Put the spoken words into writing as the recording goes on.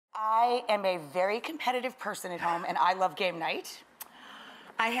I am a very competitive person at home, and I love game night.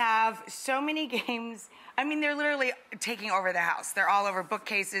 I have so many games. I mean, they're literally taking over the house. They're all over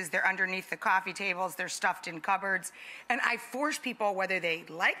bookcases. They're underneath the coffee tables. They're stuffed in cupboards. And I force people, whether they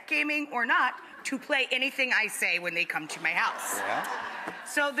like gaming or not, to play anything I say when they come to my house. Yeah.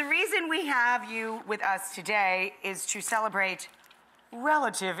 So the reason we have you with us today is to celebrate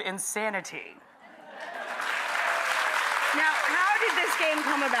relative insanity. Now, how did this game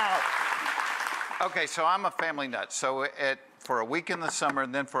come about? Okay, so I'm a family nut. So for a week in the summer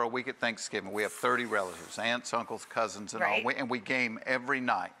and then for a week at Thanksgiving, we have 30 relatives, aunts, uncles, cousins, and all, and we game every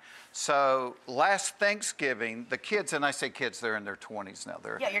night. So last Thanksgiving, the kids, and I say kids, they're in their 20s now.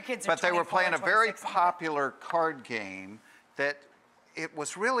 Yeah, your kids are But they were playing a very 26. popular card game that it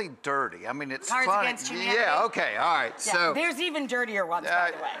was really dirty. I mean, it's Cards fun. Against Humanity? Yeah, okay, all right. Yeah, so there's even dirtier ones,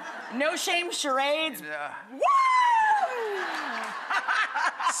 by the way. No shame charades. Woo!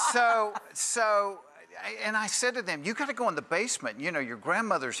 And I said to them, you got to go in the basement. You know, your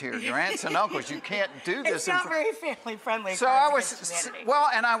grandmother's here, your aunts and uncles. You can't do this. It's not very family friendly. So I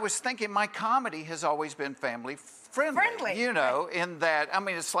was thinking my comedy has always been family friendly. You know, in that, I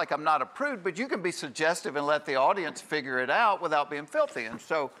mean, it's like I'm not a prude, but you can be suggestive and let the audience figure it out without being filthy. And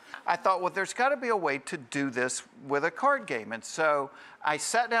so I thought, well, there's got to be a way to do this with a card game. And so I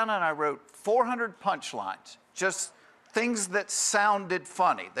sat down and I wrote 400 punchlines, just things that sounded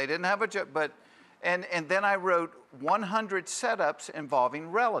funny. They didn't have a joke, but, and then I wrote 100 setups involving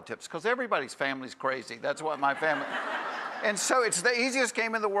relatives, because everybody's family's crazy. That's what my family... And so it's the easiest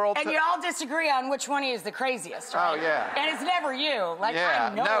game in the world. And you all disagree on which one is the craziest, right? Oh, yeah. And it's never you. Like,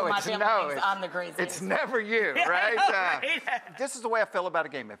 yeah. I know my family thinks I'm the craziest. It's never you, right? Right? This is the way I feel about a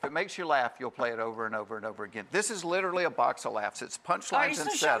game. If it makes you laugh, you'll play it over and over and over again. This is literally a box of laughs. It's punchlines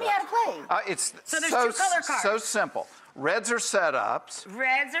and setups. Show me how to play. It's so there's two color cards. So simple. Reds are setups.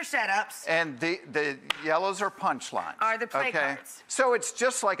 Reds are setups. And the yellows are punchlines. Are the play cards. So it's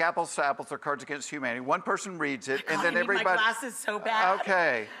just like apples to apples or Cards Against Humanity. One person reads it, and then everybody... my glasses so bad.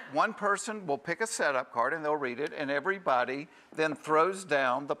 Okay. One person will pick a setup card, and they'll read it, and everybody then throws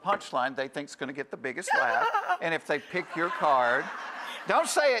down the punchline they think is going to get the biggest laugh. And if they pick your card... Don't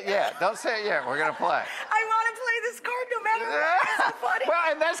say it yet. Don't say it yet. We're going to play. I want to play this card no matter what. It's so funny. Well,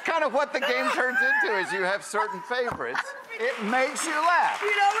 and that's kind of what the game turns into, is you have certain favorites. It makes you laugh.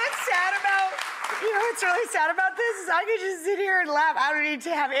 You know what's sad about... You know what's really sad about this is I could just sit here and laugh. I don't need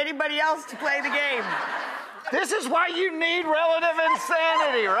to have anybody else to play the game. This is why you need relative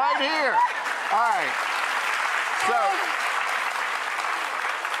insanity right here. All right. So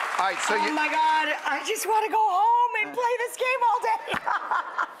oh my God, I just want to go home and play this game all day.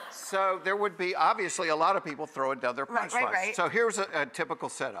 So there would be obviously a lot of people throwing down their punchlines. Right. So here's a typical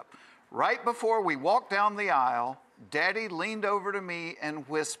setup. Right before we walked down the aisle, Daddy leaned over to me and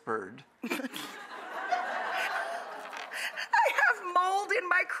whispered. I have mold in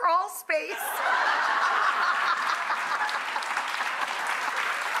my crawl space.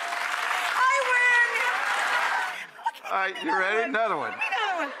 I win. All right, you ready? Another one.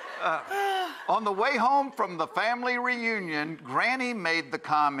 On the way home from the family reunion, Granny made the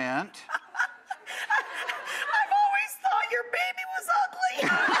comment. I've always thought your baby was ugly.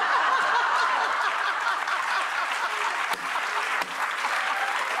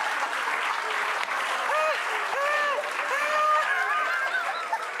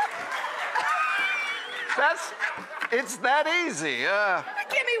 It's that easy.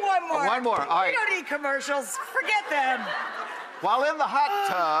 Give me one more. One more, all right. We don't need commercials. Forget them. While in the hot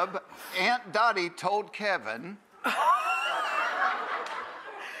tub, Aunt Dottie told Kevin...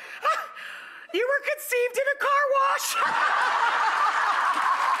 You were conceived in a car wash.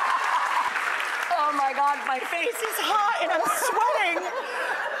 Oh my God, my face is hot and I'm sweating.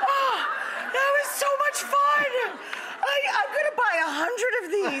 Oh, that was so much fun. I'm gonna buy 100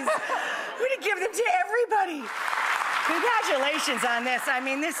 of these. I'm gonna give them to everybody. Congratulations on this. I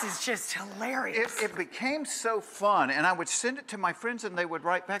mean, this is just hilarious. It became so fun, and I would send it to my friends, and they would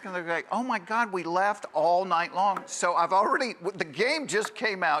write back, and they'd be like, oh, my God, we laughed all night long. So the game just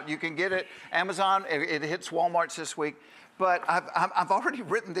came out. You can get it Amazon. It hits Walmart's this week. But I've already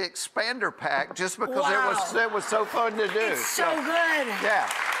written the expander pack just because it was so fun to do. It's so good. Yeah.